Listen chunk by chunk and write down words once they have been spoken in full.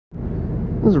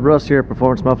This is Russ here at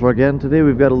Performance Muffler again. Today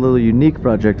we've got a little unique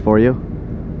project for you.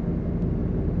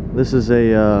 This is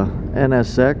a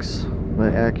NSX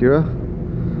by Acura.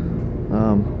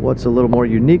 What's a little more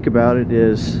unique about it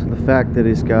is the fact that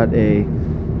it's got a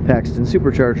Paxton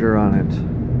supercharger on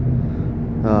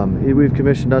it. We've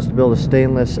commissioned us to build a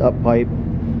stainless up pipe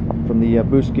from the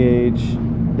boost gauge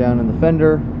down in the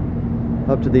fender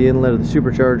up to the inlet of the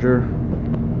supercharger,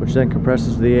 which then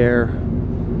compresses the air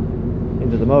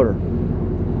into the motor.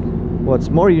 What's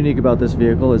more unique about this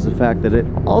vehicle is the fact that it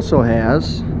also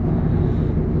has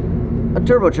a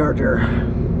turbocharger.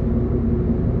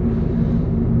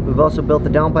 We've also built the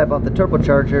downpipe off the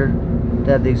turbocharger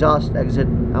to have the exhaust exit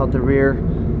out the rear,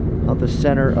 out the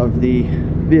center of the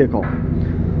vehicle.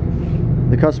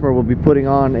 The customer will be putting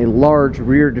on a large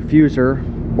rear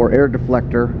diffuser or air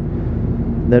deflector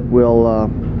that will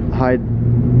hide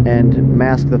and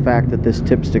mask the fact that this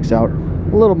tip sticks out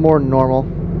a little more than normal,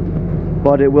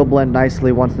 but it will blend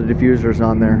nicely once the diffuser is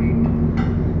on there.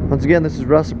 Once again, this is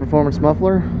Russ at Performance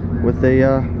Muffler with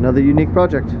another unique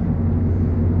project.